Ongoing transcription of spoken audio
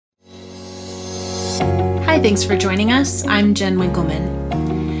Hi, thanks for joining us. I'm Jen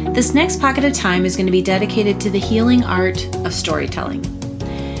Winkleman. This next pocket of time is going to be dedicated to the healing art of storytelling.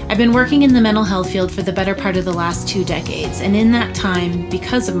 I've been working in the mental health field for the better part of the last 2 decades, and in that time,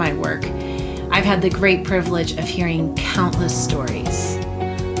 because of my work, I've had the great privilege of hearing countless stories.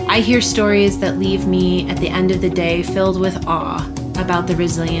 I hear stories that leave me at the end of the day filled with awe about the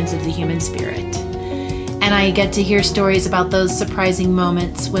resilience of the human spirit. And I get to hear stories about those surprising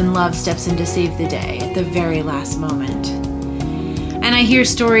moments when love steps in to save the day at the very last moment. And I hear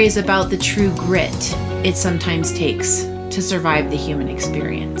stories about the true grit it sometimes takes to survive the human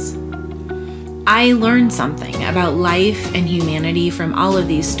experience. I learned something about life and humanity from all of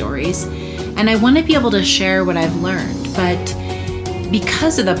these stories, and I want to be able to share what I've learned, but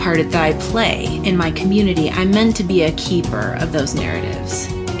because of the part that I play in my community, I'm meant to be a keeper of those narratives.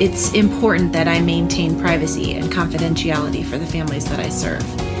 It's important that I maintain privacy and confidentiality for the families that I serve.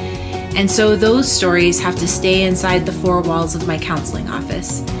 And so those stories have to stay inside the 4 walls of my counseling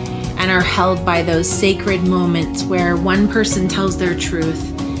office and are held by those sacred moments where one person tells their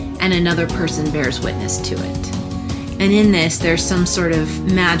truth and another person bears witness to it. And in this, there's some sort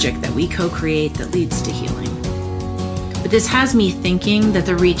of magic that we co-create that leads to healing. But this has me thinking that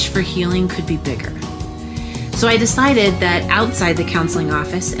the reach for healing could be bigger. So I decided that outside the counseling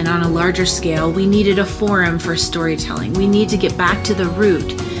office and on a larger scale, we needed a forum for storytelling. We need to get back to the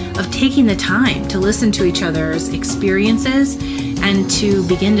root of taking the time to listen to each other's experiences and to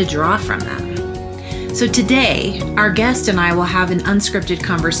begin to draw from them. So today, our guest and I will have an unscripted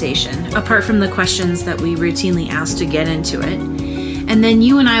conversation, apart from the questions that we routinely ask to get into it. And then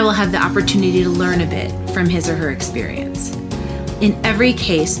you and I will have the opportunity to learn a bit from his or her experience. In every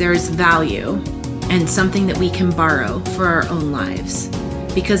case, there is value and something that we can borrow for our own lives.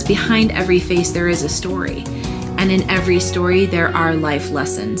 Because behind every face there is a story, and in every story there are life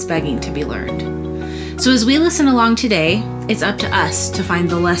lessons begging to be learned. So as we listen along today, it's up to us to find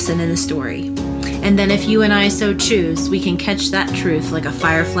the lesson in the story. And then if you and I so choose, we can catch that truth like a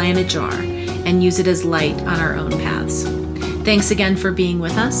firefly in a jar and use it as light on our own paths. Thanks again for being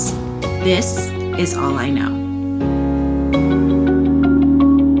with us. This is All I Know.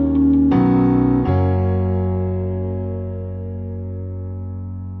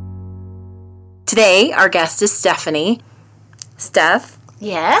 Today, our guest is Stephanie. Steph.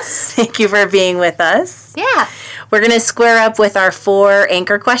 Yes? Thank you for being with us. Yeah. We're going to square up with our 4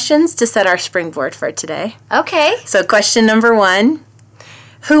 anchor questions to set our springboard for today. Okay. So question number 1,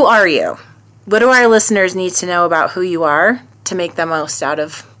 who are you? What do our listeners need to know about who you are to make the most out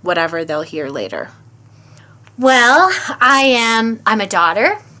of whatever they'll hear later? Well, I'm a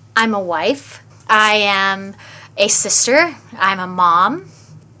daughter. I'm a wife. I am a sister. I'm a mom.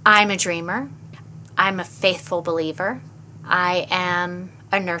 I'm a dreamer. I'm a faithful believer. I am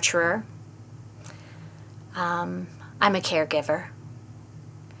a nurturer. I'm a caregiver.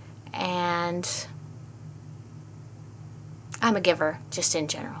 And I'm a giver, just in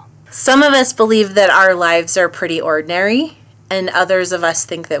general. Some of us believe that our lives are pretty ordinary, and others of us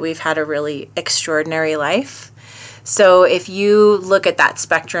think that we've had a really extraordinary life. So if you look at that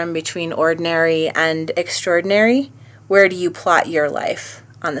spectrum between ordinary and extraordinary, where do you plot your life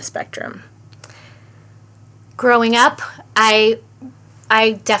on the spectrum? Growing up, I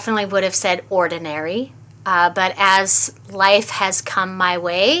definitely would have said ordinary, but as life has come my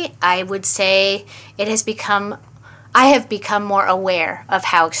way, I would say I have become more aware of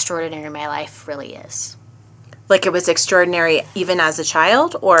how extraordinary my life really is. Like it was extraordinary even as a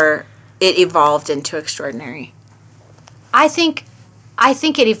child, or it evolved into extraordinary? I think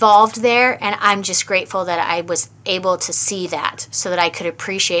it evolved there, and I'm just grateful that I was able to see that so that I could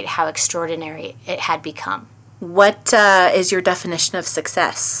appreciate how extraordinary it had become. What is your definition of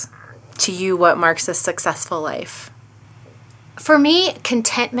success? To you, what marks a successful life? For me,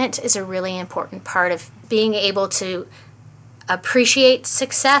 contentment is a really important part of being able to appreciate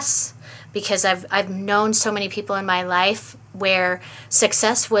success, because I've known so many people in my life where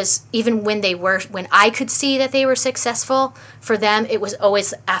success was, even when I could see that they were successful, for them it was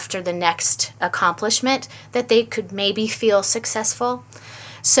always after the next accomplishment that they could maybe feel successful.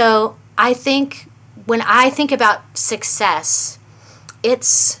 So I think when I think about success,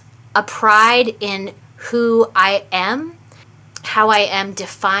 it's a pride in who I am, how I am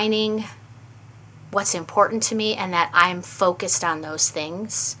defining what's important to me, and that I'm focused on those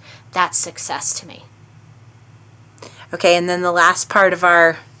things. That's success to me. Okay, and then the last part of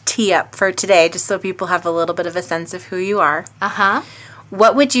our tee up for today, just so people have a little bit of a sense of who you are. Uh-huh.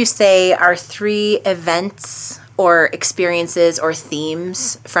 What would you say are 3 events or experiences or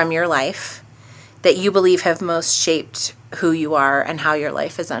themes from your life that you believe have most shaped who you are and how your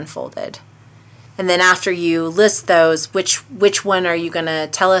life has unfolded? And then after you list those, which one are you going to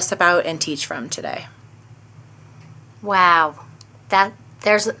tell us about and teach from today? Wow.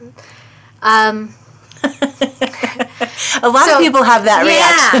 There's a lot of people have that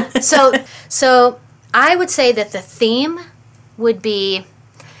reaction. So I would say that the theme would be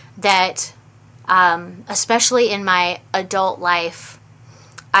that, especially in my adult life,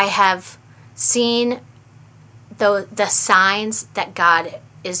 I have seen the signs that God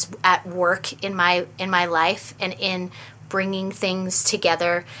is at work in my life and in bringing things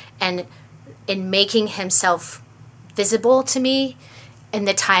together and in making himself visible to me in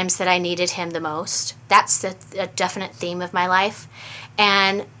the times that I needed him the most. That's a definite theme of my life.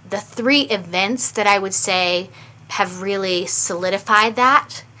 And the 3 events that I would say have really solidified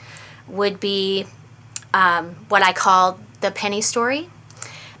that would be what I call the penny story.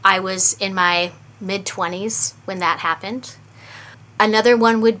 I was in my mid-20s when that happened. Another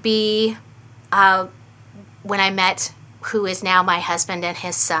one would be when I met who is now my husband and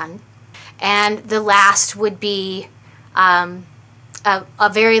his son. And the last would be a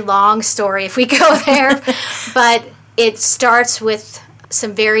very long story if we go there, but it starts with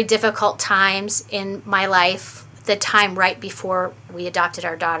some very difficult times in my life, the time right before we adopted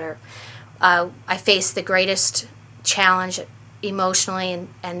our daughter. I faced the greatest challenge emotionally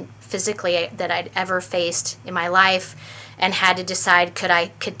and physically that I'd ever faced in my life, and had to decide, could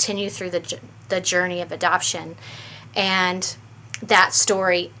I continue through the journey of adoption? And that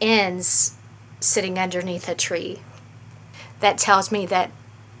story ends sitting underneath a tree. That tells me that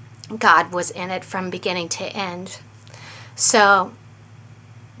God was in it from beginning to end. So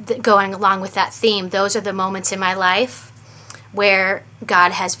going along with that theme, those are the moments in my life where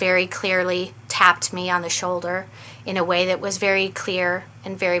God has very clearly tapped me on the shoulder in a way that was very clear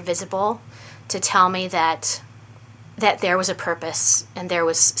and very visible to tell me that there was a purpose and there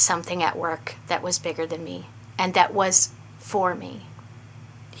was something at work that was bigger than me and that was for me.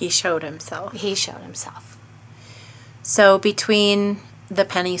 He showed himself. He showed himself. So between the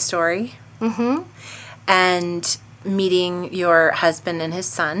penny story and meeting your husband and his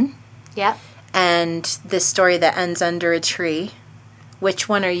son, yep, and this story that ends under a tree, which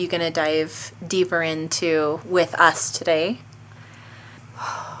one are you going to dive deeper into with us today?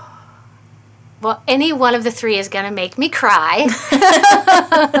 Well, any one of the 3 is going to make me cry.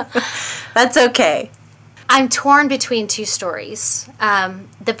 That's okay. I'm torn between 2 stories.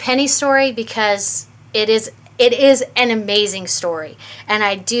 The penny story, because it is an amazing story, and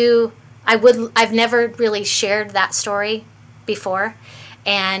I've never really shared that story before,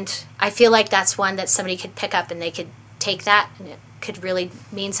 and I feel like that's one that somebody could pick up and they could take that and it could really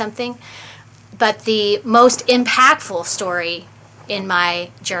mean something. But the most impactful story in my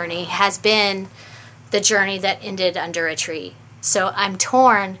journey has been the journey that ended under a tree. So I'm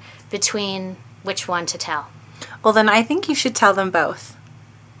torn between which one to tell. Well, then I think you should tell them both.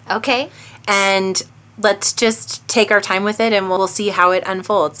 Okay. And let's just take our time with it and we'll see how it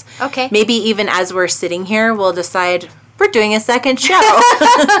unfolds. Okay. Maybe even as we're sitting here, we'll decide we're doing a second show.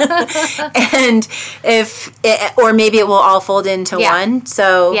 And or maybe it will all fold into one.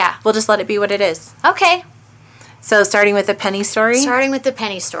 So we'll just let it be what it is. Okay. So starting with the penny story? Starting with the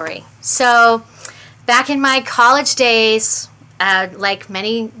penny story. So back in my college days, like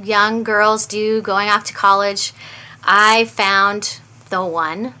many young girls do going off to college, I found the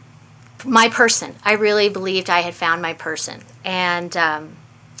one, my person. I really believed I had found my person. And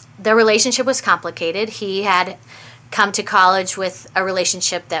the relationship was complicated. He had come to college with a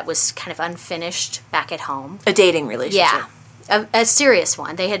relationship that was kind of unfinished back at home. A dating relationship. Yeah, a serious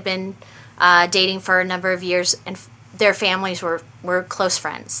one. They had been dating for a number of years, and their families were close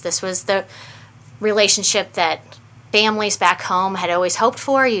friends. This was the relationship that families back home had always hoped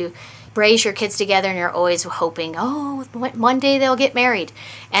for. You raise your kids together and you're always hoping, oh, one day they'll get married.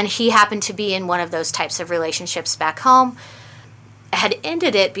 And he happened to be in one of those types of relationships back home. Had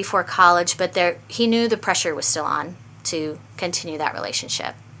ended it before college, but he knew the pressure was still on to continue that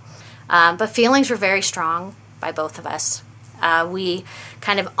relationship. But feelings were very strong by both of us. We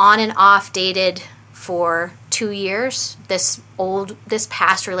kind of on and off dated for 2 years. This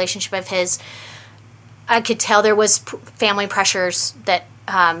past relationship of his, I could tell there was family pressures that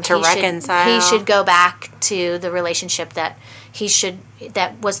reconcile. He should go back to the relationship that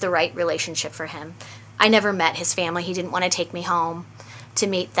was the right relationship for him. I never met his family. He didn't want to take me home to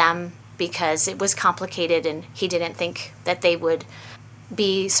meet them because it was complicated and he didn't think that they would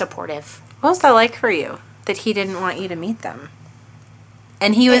be supportive. What was that like for you, that he didn't want you to meet them?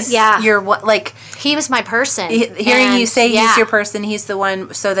 And he was he was my person. Hearing you say he's your person, he's the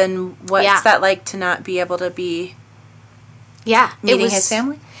one. So then what's that like to not be able to be meeting his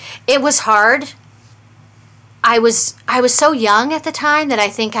family? It was hard. I was so young at the time that I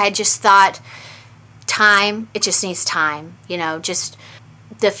think I just thought it just needs time, just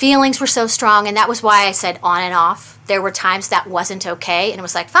the feelings were so strong, and that was why I said on and off. There were times that wasn't okay, and it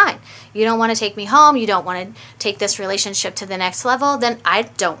was like, fine, you don't want to take me home, you don't want to take this relationship to the next level, then I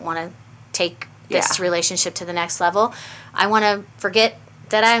don't want to take this relationship to the next level. I want to forget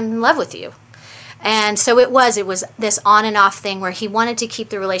that I'm in love with you. And so it was this on and off thing where he wanted to keep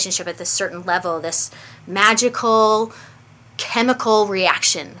the relationship at this certain level, this magical chemical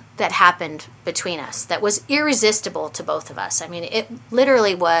reaction that happened between us that was irresistible to both of us. I mean, it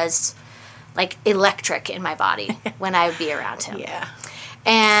literally was like electric in my body when I would be around him. Yeah.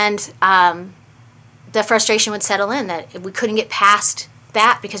 And the frustration would settle in that we couldn't get past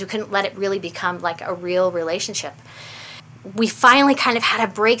that because we couldn't let it really become like a real relationship. We finally kind of had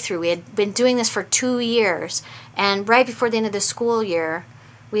a breakthrough. We had been doing this for 2 years, and right before the end of the school year,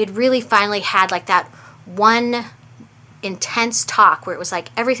 we had really finally had like that one intense talk where it was like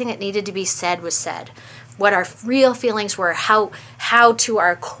everything that needed to be said was said. What our real feelings were, how to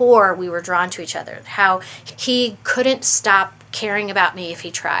our core we were drawn to each other, how he couldn't stop caring about me if he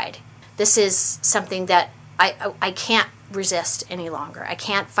tried. This is something that I can't resist any longer. I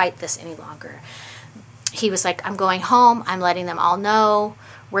can't fight this any longer. He was like, I'm going home. I'm letting them all know.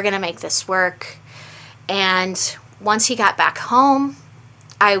 We're going to make this work. And once he got back home,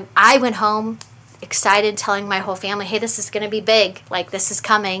 I went home excited, telling my whole family, hey, this is going to be big. Like, this is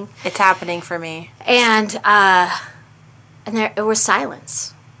coming. It's happening for me. And there was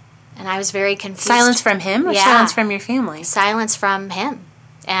silence. And I was very confused. Silence from him or silence from your family? Silence from him.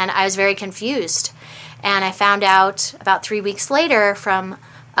 And I was very confused. And I found out about 3 weeks later from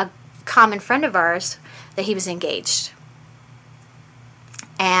a common friend of ours that he was engaged.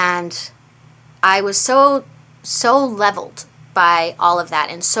 And I was so leveled by all of that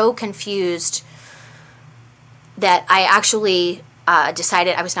and so confused that I actually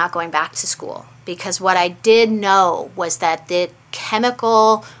decided I was not going back to school, because what I did know was that the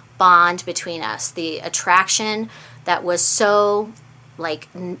chemical bond between us, the attraction that was so like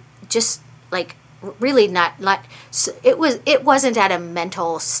just like really not it wasn't at a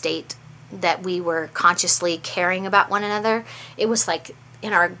mental state that we were consciously caring about one another. It was like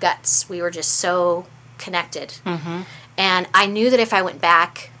in our guts. We were just so connected. Mm-hmm. And I knew that if I went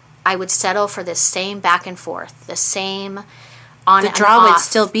back, I would settle for the same back and forth, the same on and off. The draw would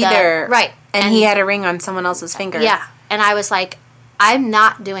still be there. Right. And he had a ring on someone else's finger. Yeah. And I was like, I'm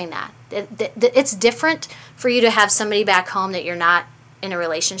not doing that. It's different for you to have somebody back home that you're not in a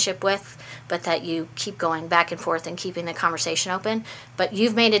relationship with, but that you keep going back and forth and keeping the conversation open. But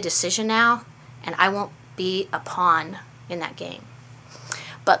you've made a decision now, and I won't be a pawn in that game.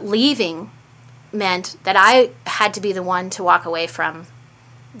 But leaving meant that I had to be the one to walk away from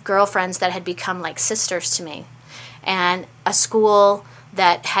girlfriends that had become like sisters to me, and a school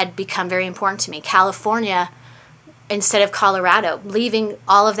that had become very important to me, California instead of Colorado, leaving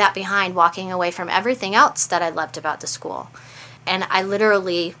all of that behind, walking away from everything else that I loved about the school. And I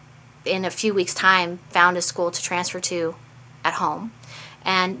literally, in a few weeks' time, found a school to transfer to at home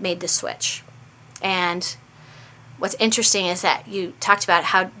and made the switch. And what's interesting is that you talked about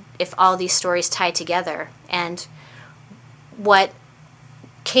how if all these stories tie together, and what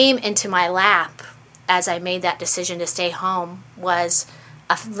came into my lap as I made that decision to stay home was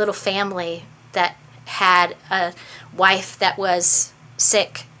a little family that had a wife that was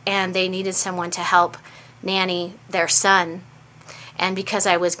sick, and they needed someone to help nanny their son. And because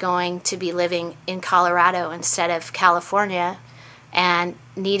I was going to be living in Colorado instead of California and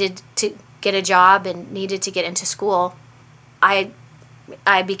needed to get a job and needed to get into school, I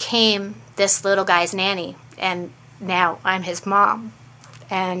became this little guy's nanny, and now I'm his mom.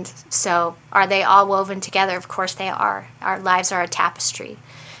 And so are they all woven together? Of course they are. Our lives are a tapestry.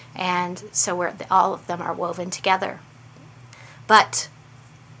 And so all of them are woven together. But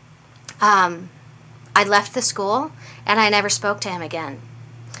I left the school, and I never spoke to him again.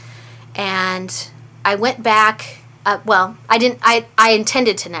 And I went back. I didn't. I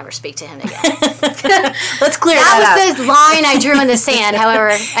intended to never speak to him again. Let's clear that up. That was the line I drew in the sand.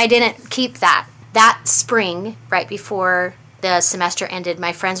 However, I didn't keep that. That spring, right before the semester ended,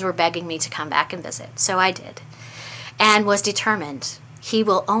 my friends were begging me to come back and visit. So I did, and was determined. He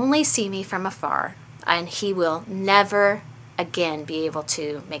will only see me from afar, and he will never again be able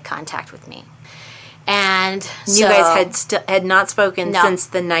to make contact with me. And you guys had not spoken since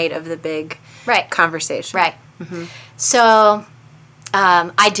the night of the big conversation. Right. Mm-hmm. So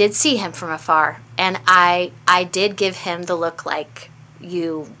I did see him from afar, and I did give him the look like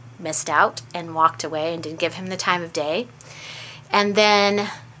you missed out and walked away and didn't give him the time of day. And then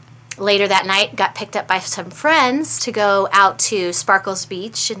later that night, got picked up by some friends to go out to Sparkles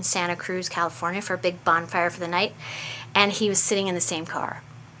Beach in Santa Cruz, California for a big bonfire for the night. And he was sitting in the same car.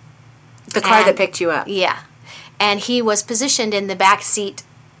 The car that picked you up? Yeah. And he was positioned in the back seat,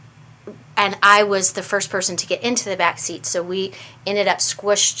 and I was the first person to get into the back seat. So we ended up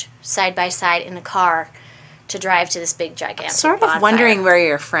squished side by side in the car to drive to this big gigantic sort bonfire. of wondering where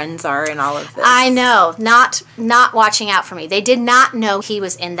your friends are in all of this. I know, not watching out for me. They did not know he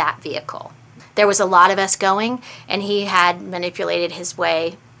was in that vehicle. There was a lot of us going, and he had manipulated his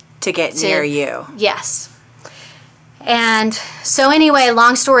way to get near you. Yes. And so anyway,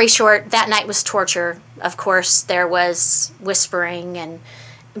 long story short, that night was torture. Of course, there was whispering and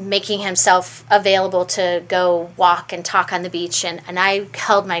making himself available to go walk and talk on the beach, and I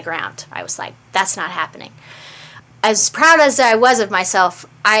held my ground. I was like, that's not happening. As proud as I was of myself,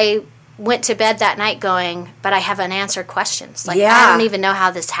 I went to bed that night going, but I have unanswered questions. Like, I don't even know how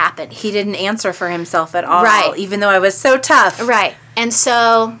this happened. He didn't answer for himself at all, right? Even though I was so tough. Right. And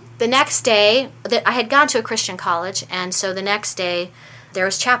so the next day, I had gone to a Christian college, and so the next day there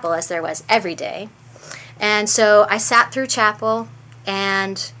was chapel, as there was every day. And so I sat through chapel,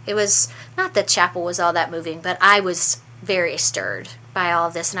 and it was not that chapel was all that moving, but I was very stirred by all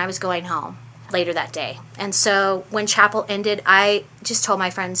of this, and I was going home later that day. And so when chapel ended, I just told my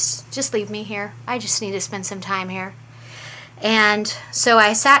friends, just leave me here. I just need to spend some time here. And so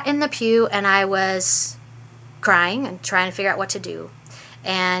I sat in the pew, and I was crying and trying to figure out what to do.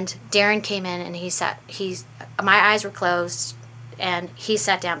 And Darren came in, and my eyes were closed, and he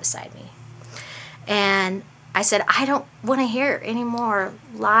sat down beside me. And I said, I don't want to hear any more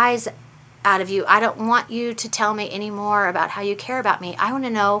lies out of you. I don't want you to tell me any more about how you care about me. I want to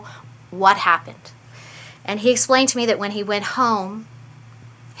know what happened. And he explained to me that when he went home,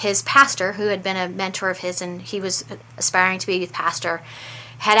 his pastor, who had been a mentor of his and he was aspiring to be a youth pastor,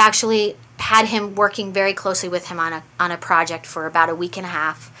 had actually had him working very closely with him on a project for about a week and a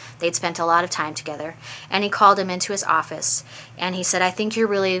half. They'd spent a lot of time together. And he called him into his office, and he said, I think you're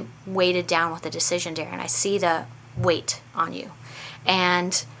really weighted down with the decision, Darren. I see the weight on you,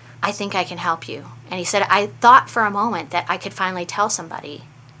 and I think I can help you. And he said, I thought for a moment that I could finally tell somebody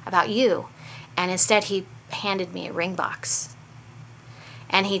about you, and instead he handed me a ring box.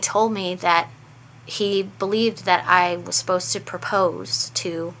 And he told me that he believed that I was supposed to propose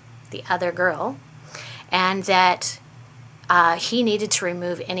to the other girl, and that he needed to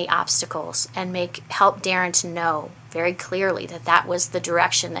remove any obstacles and help Darren to know very clearly that that was the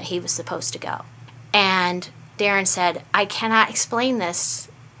direction that he was supposed to go. And Darren said, I cannot explain this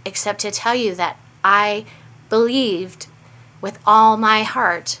except to tell you that I believed with all my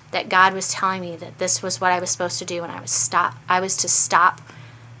heart that God was telling me that this was what I was supposed to do, and I was to stop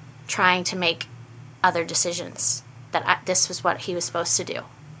trying to make other decisions, that this was what he was supposed to do.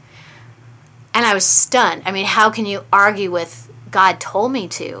 And I was stunned. I mean, how can you argue with God told me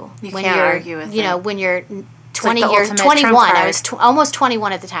to? You can't argue with it. When you're 20 years, 21. I was almost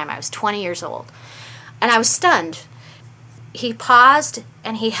 21 at the time. I was 20 years old. And I was stunned. He paused,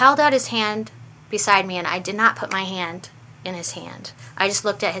 and he held out his hand beside me, and I did not put my hand in his hand. I just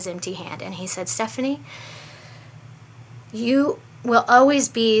looked at his empty hand, and he said, Stephanie, you will always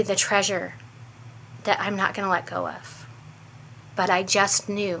be the treasure that I'm not going to let go of. But I just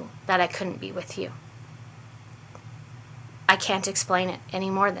knew that I couldn't be with you. I can't explain it any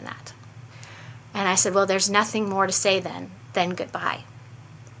more than that. And I said, well, there's nothing more to say than goodbye.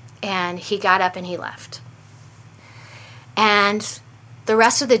 And he got up and he left. And the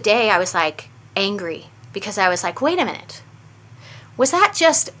rest of the day I was like angry, because I was like, wait a minute. Was that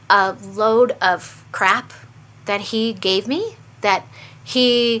just a load of crap that he gave me? That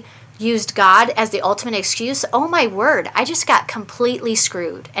he used God as the ultimate excuse? Oh my word, I just got completely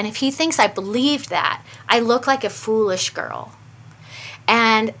screwed. And if he thinks I believed that, I look like a foolish girl.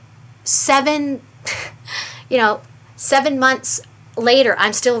 And 7 months later,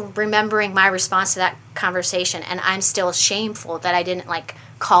 I'm still remembering my response to that conversation, and I'm still shameful that I didn't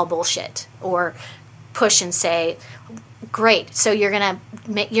call bullshit or push and say, great, so you're gonna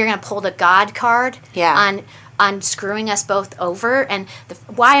pull the God card on screwing us both over. And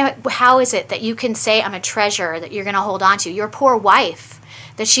how is it that you can say I'm a treasure that you're going to hold on to? Your poor wife,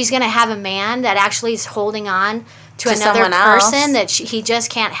 that she's going to have a man that actually is holding on to another person that he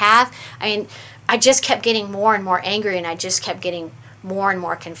just can't have. I mean, I just kept getting more and more angry, and I just kept getting more and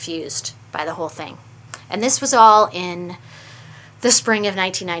more confused by the whole thing. And this was all in the spring of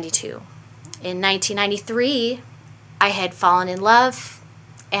 1992. In 1993, I had fallen in love,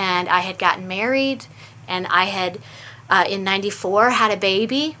 and I had gotten married, and I had, in 94, had a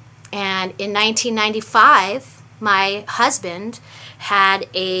baby. And in 1995, my husband had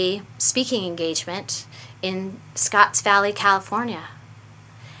a speaking engagement in Scotts Valley, California.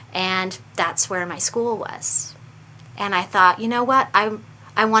 And that's where my school was. And I thought, you know what?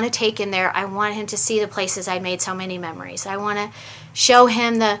 I want to take him there. I want him to see the places I made so many memories. I want to show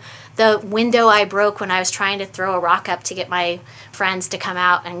him the window I broke when I was trying to throw a rock up to get my friends to come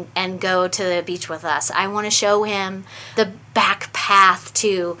out and go to the beach with us. I want to show him the back path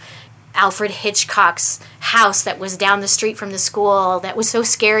to Alfred Hitchcock's house that was down the street from the school that was so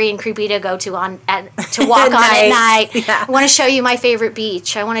scary and creepy to go to walk on at night. Yeah. I want to show you my favorite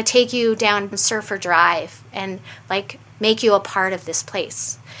beach. I want to take you down Surfer Drive and like make you a part of this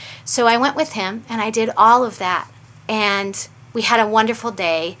place. So I went with him and I did all of that, and we had a wonderful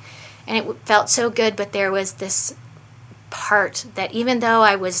day, and it felt so good. But there was this part that even though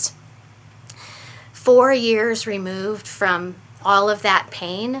I was 4 years removed from all of that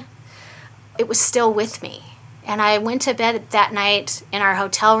pain, it was still with me. And I went to bed that night in our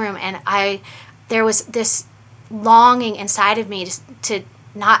hotel room, and there was this longing inside of me to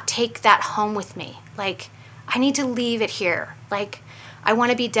not take that home with me. Like, I need to leave it here. Like, I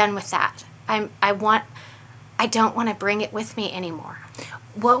want to be done with that. I don't want to bring it with me anymore.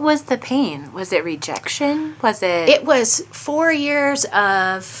 What was the pain? Was it rejection? Was it? It was 4 years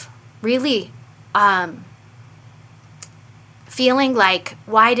of really feeling like,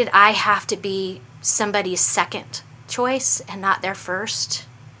 why did I have to be somebody's second choice and not their first?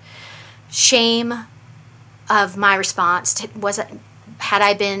 Shame of my response had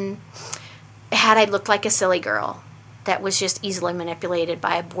I looked like a silly girl that was just easily manipulated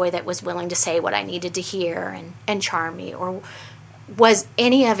by a boy that was willing to say what I needed to hear and charm me? Or was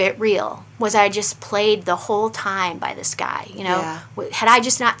any of it real? Was I just played the whole time by this guy? You know, yeah. Had I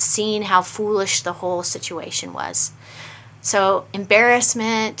just not seen how foolish the whole situation was? So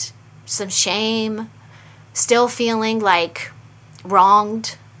embarrassment, some shame, still feeling like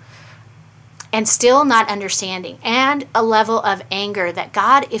wronged, and still not understanding, and a level of anger that,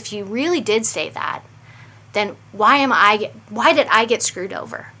 God, if you really did say that, then why did I get screwed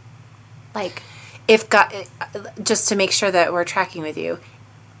over? Like, if God, just to make sure that we're tracking with you,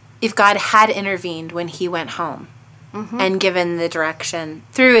 if God had intervened when he went home, mm-hmm. and given the direction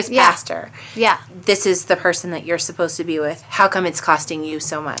through his pastor, this is the person that you're supposed to be with, how come it's costing you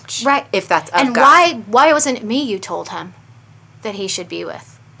so much? Right. If that's of and God. why wasn't it me you told him that he should be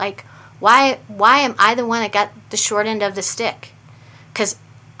with? Like, why am I the one that got the short end of the stick? Because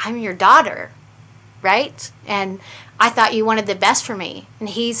I'm your daughter, right? And I thought you wanted the best for me, and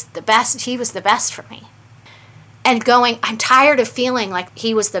he was the best for me. And I'm tired of feeling like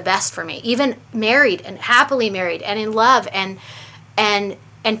he was the best for me, even married and happily married and in love, and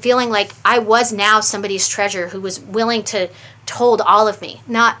feeling like I was now somebody's treasure who was willing to hold all of me,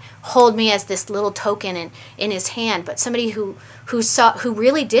 not hold me as this little token in his hand, but somebody who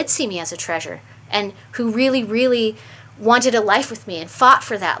really did see me as a treasure, and who really, really wanted a life with me and fought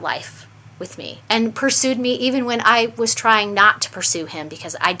for that life with me and pursued me even when I was trying not to pursue him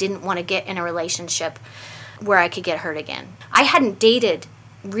because I didn't want to get in a relationship where I could get hurt again. I hadn't dated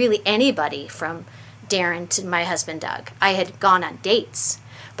really anybody from Darren to my husband Doug. I had gone on dates,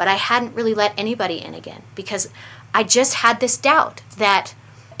 but I hadn't really let anybody in again because I just had this doubt that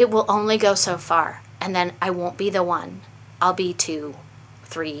it will only go so far, and then I won't be the one. I'll be 2,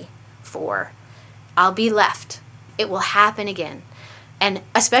 3, 4. I'll be left. It will happen again. And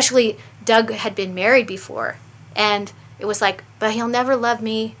especially Doug had been married before, and it was like, but he'll never love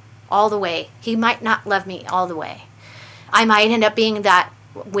me all the way. He might not love me all the way. I might end up being that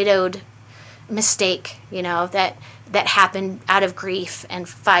widowed mistake, you know, that happened out of grief, and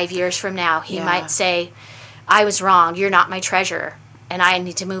 5 years from now he might say, I was wrong, you're not my treasure, and I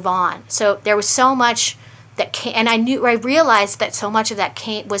need to move on. So there was so much that came, and I realized that so much of that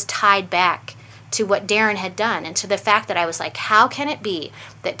was tied back to what Darren had done, and to the fact that I was like, how can it be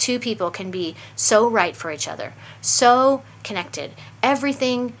that two people can be so right for each other, so connected?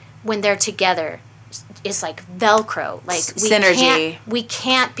 Everything when they're together is like Velcro, like synergy. We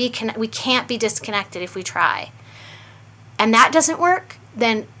can't be disconnected if we try. And that doesn't work,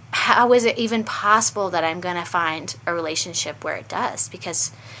 then how is it even possible that I'm going to find a relationship where it does?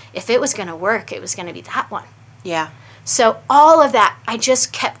 Because if it was going to work, it was going to be that one. Yeah. So all of that, I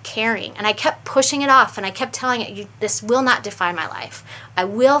just kept carrying, and I kept pushing it off, and I kept telling it, this will not define my life. I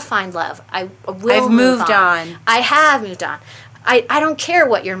will find love. I've moved on. I have moved on. I don't care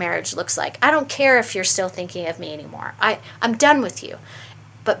what your marriage looks like. I don't care if you're still thinking of me anymore. I'm done with you.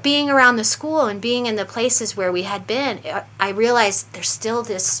 But being around the school and being in the places where we had been, I realized there's still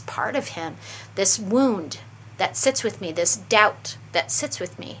this part of him, this wound that sits with me, this doubt that sits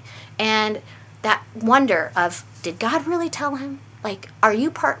with me. And that wonder of, did God really tell him? Like, are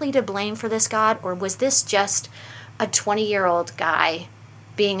you partly to blame for this, God? Or was this just a 20-year-old guy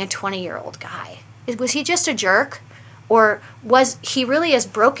being a 20-year-old guy? Was he just a jerk? Or was he really as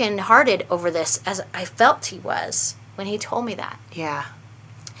broken-hearted over this as I felt he was when he told me that? Yeah.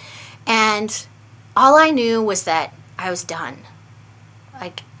 And all I knew was that I was done.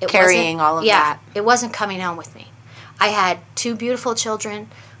 Like, carrying all of that. It wasn't coming home with me. I had 2 beautiful children,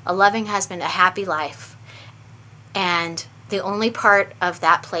 a loving husband, a happy life. And the only part of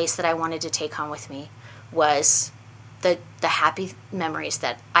that place that I wanted to take home with me was the happy memories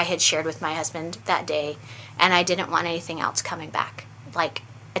that I had shared with my husband that day, and I didn't want anything else coming back. Like,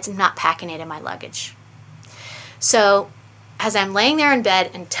 it's not packing it in my luggage. So as I'm laying there in bed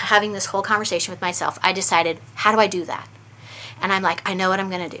and having this whole conversation with myself, I decided, how do I do that? And I'm like, I know what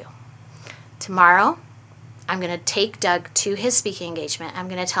I'm going to do. Tomorrow, I'm going to take Doug to his speaking engagement. I'm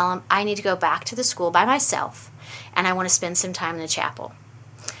going to tell him I need to go back to the school by myself, and I want to spend some time in the chapel.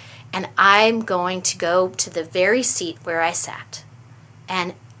 And I'm going to go to the very seat where I sat,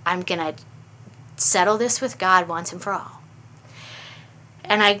 and I'm going to settle this with God once and for all.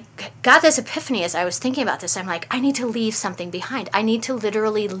 And I got this epiphany as I was thinking about this. I'm like, I need to leave something behind. I need to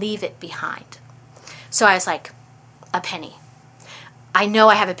literally leave it behind. So I was like, a penny. I know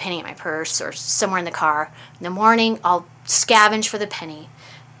I have a penny in my purse or somewhere in the car. In the morning, I'll scavenge for the penny.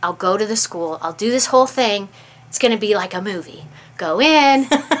 I'll go to the school. I'll do this whole thing. It's going to be like a movie. Go in,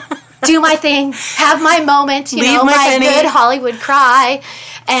 do my thing, have my moment, my good Hollywood cry,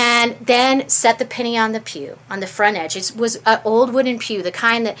 and then set the penny on the pew, on the front edge. It was an old wooden pew, the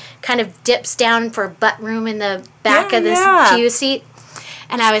kind that kind of dips down for butt room in the back of this pew seat.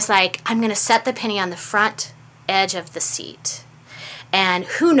 And I was like, I'm going to set the penny on the front edge of the seat. And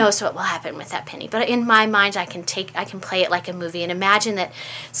who knows what will happen with that penny. But in my mind, I can play it like a movie and imagine that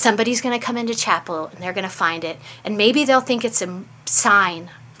somebody's going to come into chapel and they're going to find it. And maybe they'll think it's a sign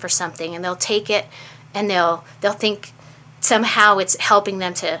for something, and they'll take it and they'll think somehow it's helping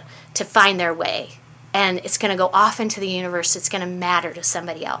them to find their way. And it's going to go off into the universe. It's going to matter to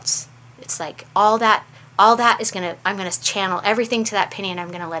somebody else. It's like all that is going to, I'm going to channel everything to that penny, and I'm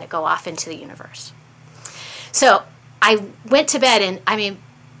going to let it go off into the universe. So I went to bed, and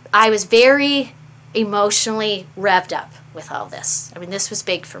I was very emotionally revved up with all this. This was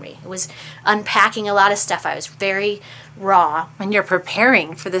big for me. It was unpacking a lot of stuff. I was very raw. And you're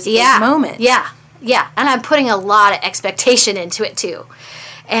preparing for this big moment. Yeah. And I'm putting a lot of expectation into it too.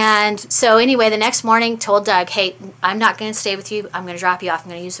 And so anyway, the next morning, told Doug, hey, I'm not going to stay with you. I'm going to drop you off. I'm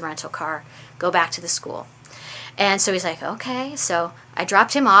going to use the rental car, go back to the school. And so he's like, okay. So I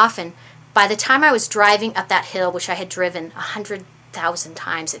dropped him off, and by the time I was driving up that hill, which I had driven 100,000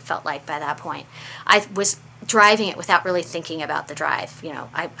 times, it felt like by that point, I was driving it without really thinking about the drive.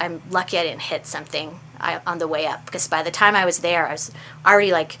 I'm lucky I didn't hit something on the way up, because by the time I was there, I was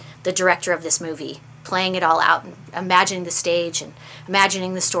already like the director of this movie, playing it all out and imagining the stage and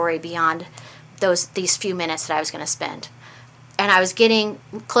imagining the story beyond these few minutes that I was going to spend. And I was getting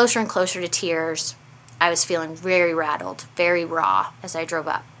closer and closer to tears. I was feeling very rattled, very raw as I drove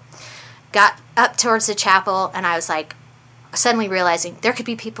up. Got up towards the chapel, and I was like, suddenly realizing there could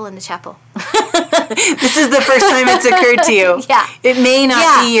be people in the chapel. This is the first time it's occurred to you. Yeah. It may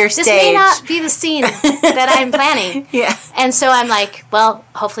not be your stage. This may not be the scene that I'm planning. Yeah. And so I'm like, well,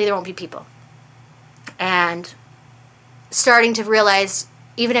 hopefully there won't be people. And starting to realize,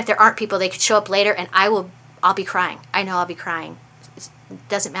 even if there aren't people, they could show up later, and I'll be crying. I know I'll be crying. It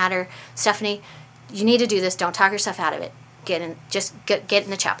doesn't matter. Stephanie, you need to do this. Don't talk yourself out of it. Get in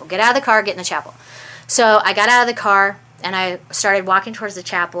the chapel. Get out of the car, get in the chapel. So I got out of the car, and I started walking towards the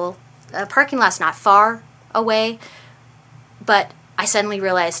chapel. The parking lot's not far away, but I suddenly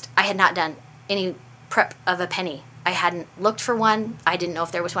realized I had not done any prep of a penny. I hadn't looked for one. I didn't know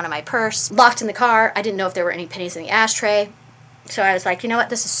if there was one in my purse. Locked in the car. I didn't know if there were any pennies in the ashtray. So I was like, you know what?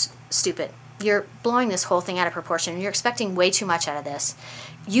 This is stupid. You're blowing this whole thing out of proportion. You're expecting way too much out of this.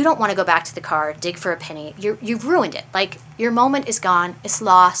 You don't want to go back to the car, dig for a penny. You've ruined it. Like, your moment is gone. It's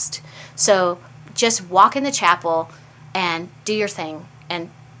lost. So just walk in the chapel and do your thing.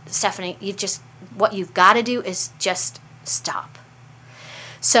 And Stephanie, what you've got to do is just stop.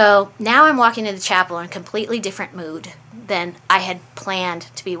 So now I'm walking into the chapel in a completely different mood than I had planned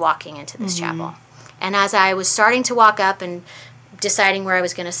to be walking into this chapel. And as I was starting to walk up and deciding where I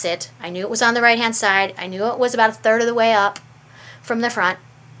was going to sit, I knew it was on the right-hand side. I knew it was about a third of the way up from the front.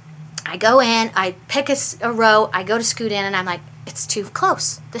 I go in, I pick a row, I go to scoot in, and I'm like, it's too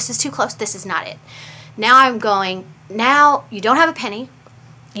close. This is too close. This is not it. Now you don't have a penny.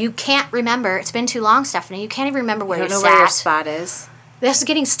 You can't remember. It's been too long, Stephanie. You can't even remember where you sat. You don't know where your spot is. this is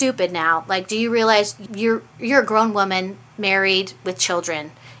getting stupid now. Like, do you realize you're a grown woman, married with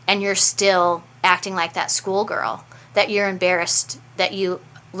children, and you're still acting like that schoolgirl that you're embarrassed that you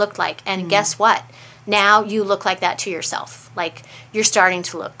looked like? And guess what? Now you look like that to yourself. Like, you're starting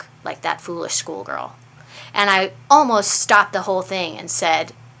to look like that foolish schoolgirl. And I almost stopped the whole thing and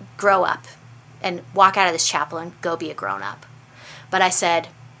said, grow up and walk out of this chapel and go be a grown-up. But I said,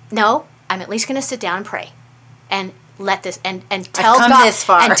 no, I'm at least going to sit down and pray and let this and tell God this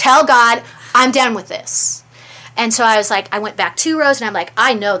far. and tell God I'm done with this. And so I was like, I went back 2 rows and I'm like,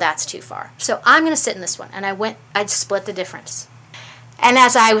 I know that's too far. So I'm going to sit in this one. And I'd split the difference. And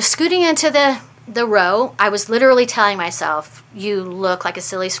as I was scooting into the row, I was literally telling myself, you look like a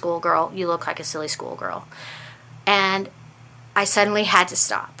silly schoolgirl. You look like a silly schoolgirl. And I suddenly had to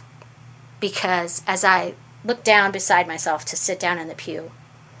stop, because as I looked down beside myself to sit down in the pew,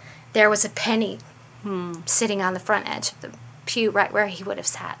 there was a penny sitting on the front edge of the pew right where he would have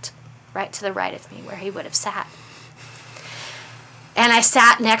sat, right to the right of me where he would have sat. And I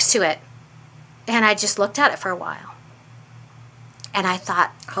sat next to it, and I just looked at it for a while. And I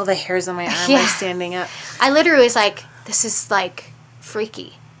thought... all the hairs on my arm Yeah. are standing up. I literally was like, this is like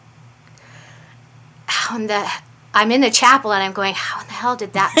freaky. I'm in the chapel and I'm going, how in the hell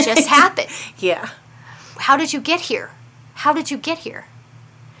did that just happen? Yeah. How did you get here? How did you get here?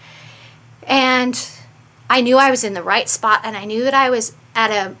 And I knew I was in the right spot, and I knew that I was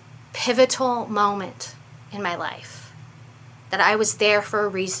at a pivotal moment in my life, that I was there for a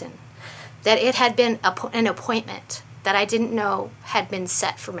reason, that it had been an appointment that I didn't know had been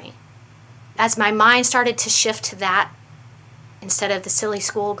set for me. As my mind started to shift to that instead of the silly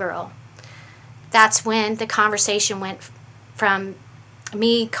schoolgirl, that's when the conversation went from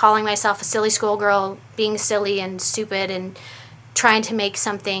me calling myself a silly schoolgirl, being silly and stupid and trying to make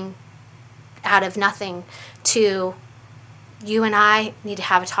something out of nothing, to you and I need to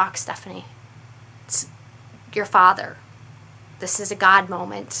have a talk, Stephanie. It's your father. This is a God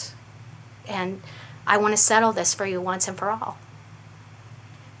moment. And I want to settle this for you once and for all.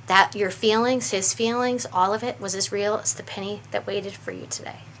 That your feelings, his feelings, all of it was as real as the penny that waited for you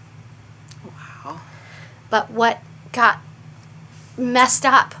today. Wow. But what got messed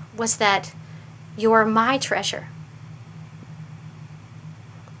up was that you're my treasure.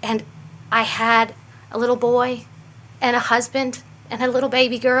 And I had a little boy and a husband and a little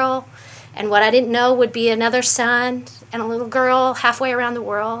baby girl, and what I didn't know would be another son and a little girl halfway around the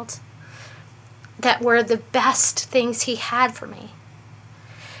world, that were the best things he had for me.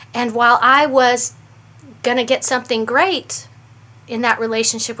 And while I was going to get something great in that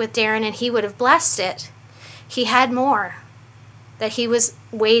relationship with Darren and he would have blessed it, he had more that he was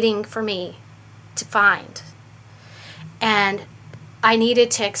waiting for me to find. And I needed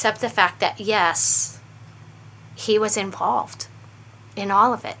to accept the fact that, yes, he was involved in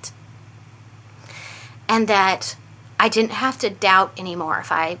all of it. And that I didn't have to doubt anymore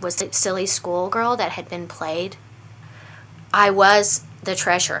if I was a silly schoolgirl that had been played. I was the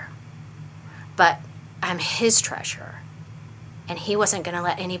treasure, but I'm his treasure. And he wasn't going to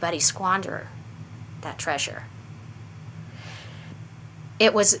let anybody squander that treasure.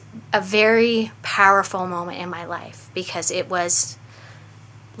 It was a very powerful moment in my life, because it was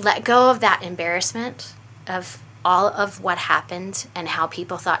let go of that embarrassment of all of what happened and how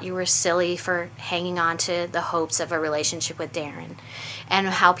people thought you were silly for hanging on to the hopes of a relationship with Darren, and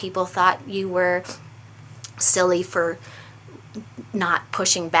how people thought you were silly for not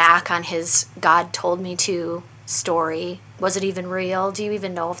pushing back on his God told me to story. Was it even real? Do you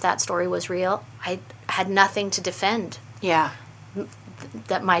even know if that story was real? I had nothing to defend. Yeah.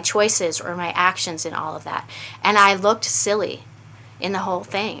 That my choices or my actions in all of that. And I looked silly in the whole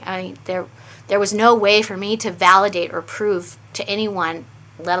thing. I mean, there was no way for me to validate or prove to anyone,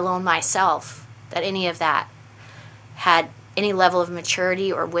 let alone myself, that any of that had any level of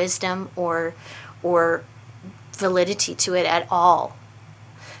maturity or wisdom or validity to it at all.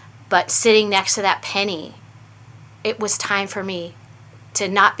 But sitting next to that penny, it was time for me to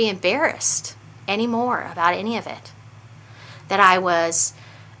not be embarrassed anymore about any of it. That I was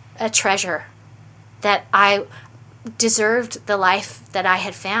a treasure, that I deserved the life that I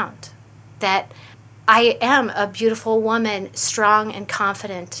had found, that I am a beautiful woman, strong and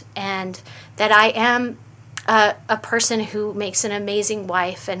confident, and that I am a person who makes an amazing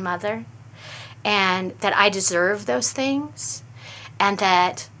wife and mother, and that I deserve those things, and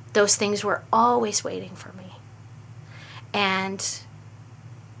that those things were always waiting for me. And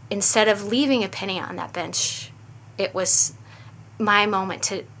instead of leaving a penny on that bench, it was my moment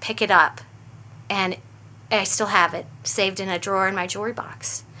to pick it up, and I still have it saved in a drawer in my jewelry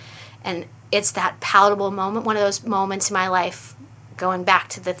box. And it's that palatable moment, one of those moments in my life going back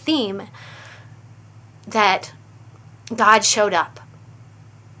to the theme, that God showed up.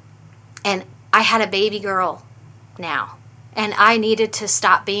 And I had a baby girl now. And I needed to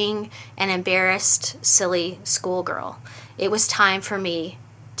stop being an embarrassed, silly schoolgirl. It was time for me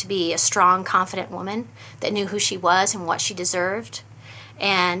to be a strong, confident woman that knew who she was and what she deserved,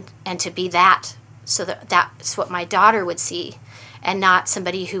 and to be that, so that that's what my daughter would see, and not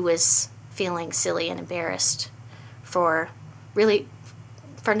somebody who was feeling silly and embarrassed for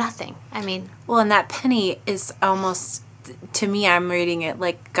nothing. I mean, well, and that penny is almost, to me, I'm reading it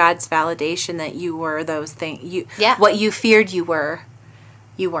like God's validation that you were those things. What you feared you were,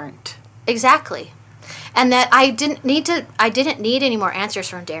 you weren't. Exactly. And that I didn't need any more answers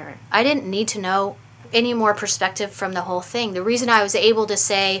from Darren. I didn't need to know any more perspective from the whole thing. The reason I was able to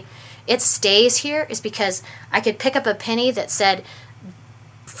say it stays here is because I could pick up a penny that said,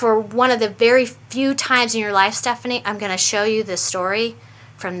 for one of the very few times in your life, Stephanie, I'm going to show you the story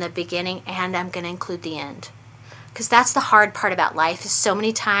from the beginning, and I'm going to include the end. Because that's the hard part about life, is so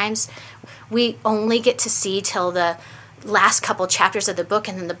many times we only get to see till the last couple chapters of the book,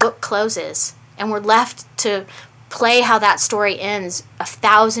 and then the book closes, and we're left to play how that story ends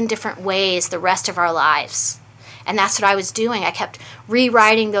 1,000 different ways the rest of our lives. And that's what I was doing. I kept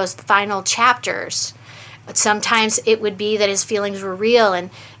rewriting those final chapters. But sometimes it would be that his feelings were real and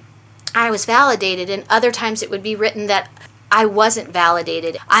I was validated, and other times it would be written that I wasn't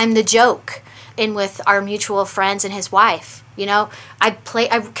validated. I'm the joke. And with our mutual friends and his wife, I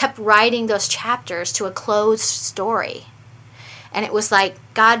kept writing those chapters to a closed story. And it was like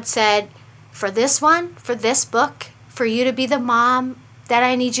God said, for this book, for you to be the mom that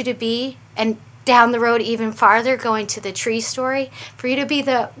I need you to be, and down the road even farther, going to the tree story, for you to be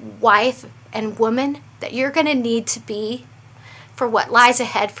the wife and woman that you're going to need to be for what lies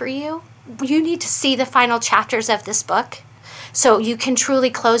ahead for you, you need to see the final chapters of this book so you can truly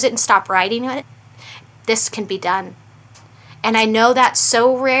close it and stop writing it. This can be done. And I know that's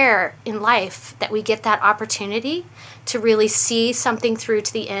so rare in life that we get that opportunity to really see something through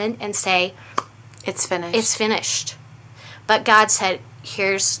to the end and say, it's finished. It's finished. But God said,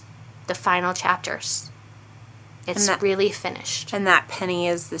 here's the final chapters. It's really finished. And that penny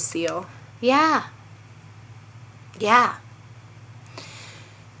is the seal. Yeah. Yeah.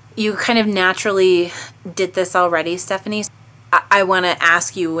 You kind of naturally did this already, Stephanie. I want to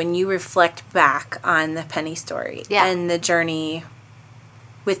ask you, when you reflect back on the penny story and the journey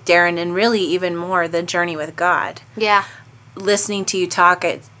with Darren, and really even more the journey with God. Yeah. Listening to you talk,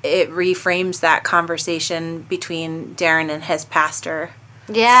 it reframes that conversation between Darren and his pastor.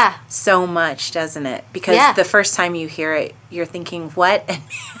 Yeah. So much, doesn't it? Because the first time you hear it, you're thinking, what?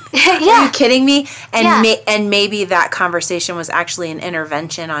 Are you kidding me? And and maybe that conversation was actually an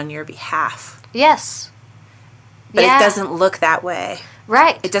intervention on your behalf. Yes. But it doesn't look that way.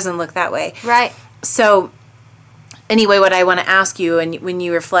 Right. It doesn't look that way. Right. So, anyway, what I want to ask you, and when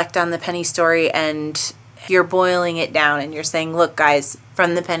you reflect on the penny story and you're boiling it down and you're saying, look, guys,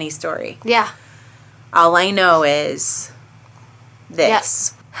 from the penny story. Yeah. All I know is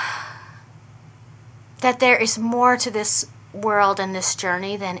this. That there is more to this world and this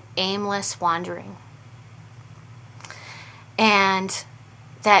journey than aimless wandering. And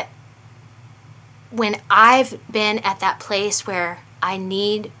that when I've been at that place where I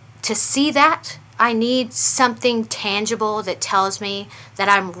need to see that, I need something tangible that tells me that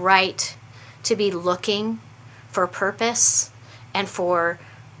I'm right to be looking for purpose and for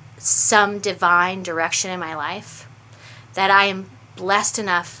some divine direction in my life, that I am blessed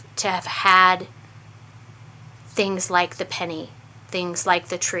enough to have had things like the penny, things like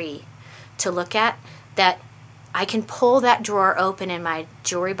the tree to look at, that I can pull that drawer open in my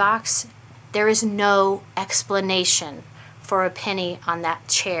jewelry box. There is no explanation for a penny on that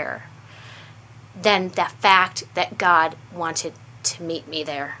chair than the fact that God wanted to meet me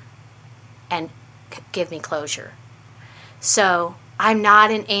there and give me closure. So I'm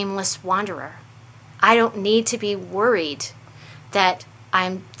not an aimless wanderer. I don't need to be worried that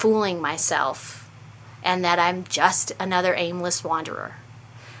I'm fooling myself and that I'm just another aimless wanderer.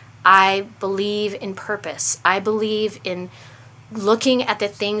 I believe in purpose. I believe in looking at the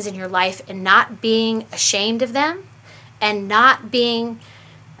things in your life and not being ashamed of them and not being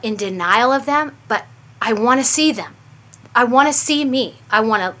in denial of them, but I want to see them. I want to see me. I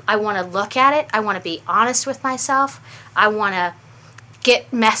want to look at it. I want to be honest with myself. I want to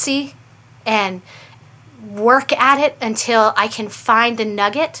get messy and work at it until I can find the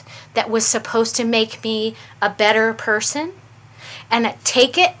nugget that was supposed to make me a better person, and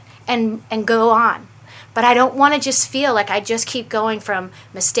take it and go on. But I don't want to just feel like I just keep going from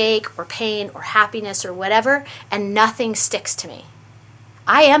mistake or pain or happiness or whatever, and nothing sticks to me.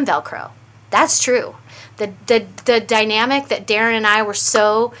 I am Velcro. That's true. The dynamic that Darren and I were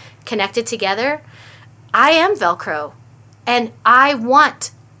so connected together, I am Velcro. And I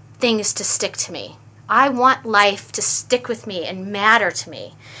want things to stick to me. I want life to stick with me and matter to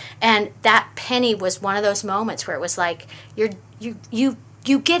me. And that penny was one of those moments where it was like, you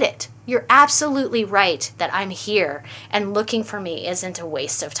get it. You're absolutely right that I'm here, and looking for me isn't a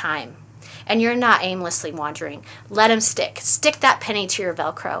waste of time. And you're not aimlessly wandering. Let them stick. Stick that penny to your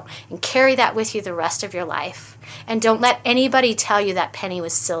Velcro and carry that with you the rest of your life. And don't let anybody tell you that penny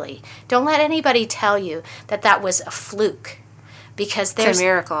was silly. Don't let anybody tell you that that was a fluke. Because it's a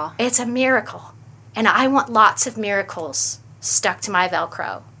miracle. It's a miracle. And I want lots of miracles stuck to my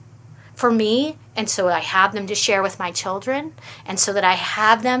Velcro for me, and so I have them to share with my children, and so that I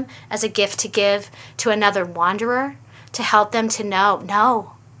have them as a gift to give to another wanderer, to help them to know,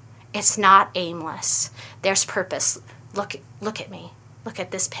 no, it's not aimless. There's purpose. Look at me. Look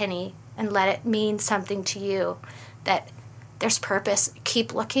at this penny, and let it mean something to you, that there's purpose.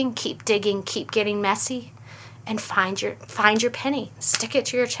 Keep looking, keep digging, keep getting messy, and find your penny. Stick it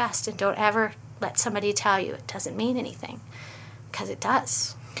to your chest, and don't ever let somebody tell you it doesn't mean anything, because it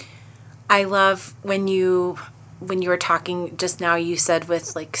does. I love when you were talking just now, you said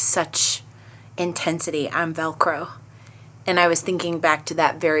with like such intensity, I'm Velcro. And I was thinking back to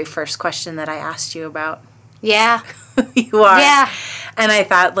that very first question that I asked you about. Yeah. Who you are. Yeah. And I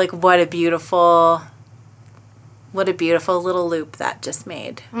thought, like, what a beautiful little loop that just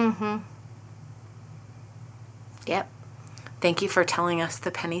made. Mm-hmm. Yep. Thank you for telling us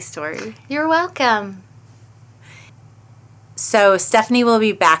the penny story. You're welcome. So Stephanie will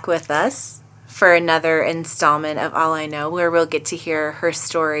be back with us for another installment of All I Know, where we'll get to hear her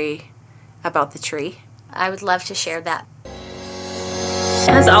story about the tree. I would love to share that.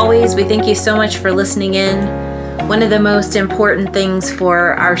 As always, we thank you so much for listening in. One of the most important things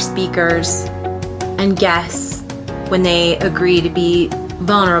for our speakers and guests when they agree to be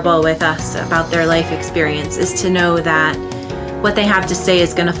vulnerable with us about their life experience is to know that what they have to say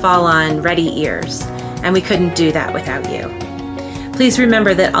is going to fall on ready ears, and we couldn't do that without you. Please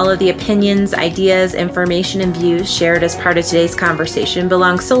remember that all of the opinions, ideas, information, and views shared as part of today's conversation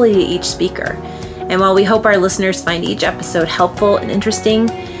belong solely to each speaker. And while we hope our listeners find each episode helpful and interesting,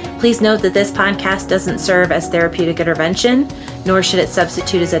 please note that this podcast doesn't serve as therapeutic intervention, nor should it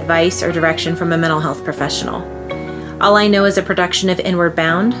substitute as advice or direction from a mental health professional. All I Know is a production of Inward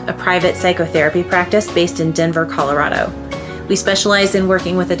Bound, a private psychotherapy practice based in Denver, Colorado. We specialize in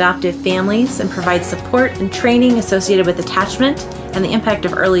working with adoptive families and provide support and training associated with attachment and the impact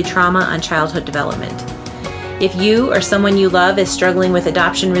of early trauma on childhood development. If you or someone you love is struggling with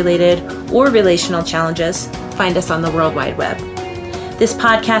adoption-related or relational challenges, find us on the World Wide Web. This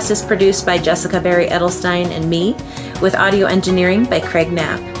podcast is produced by Jessica Barry Edelstein and me, with audio engineering by Craig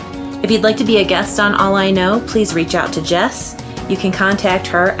Knapp. If you'd like to be a guest on All I Know, please reach out to Jess. You can contact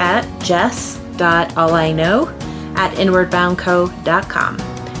her at jess.alliknow@inwardboundco.com.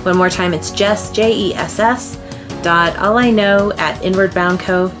 One more time, it's Jess,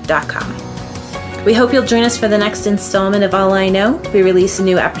 JESS.alliknow@inwardboundco.com. We hope you'll join us for the next installment of All I Know. We release a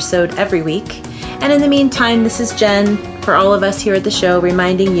new episode every week. And in the meantime, this is Jen, for all of us here at the show,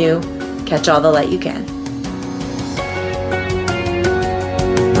 reminding you, catch all the light you can.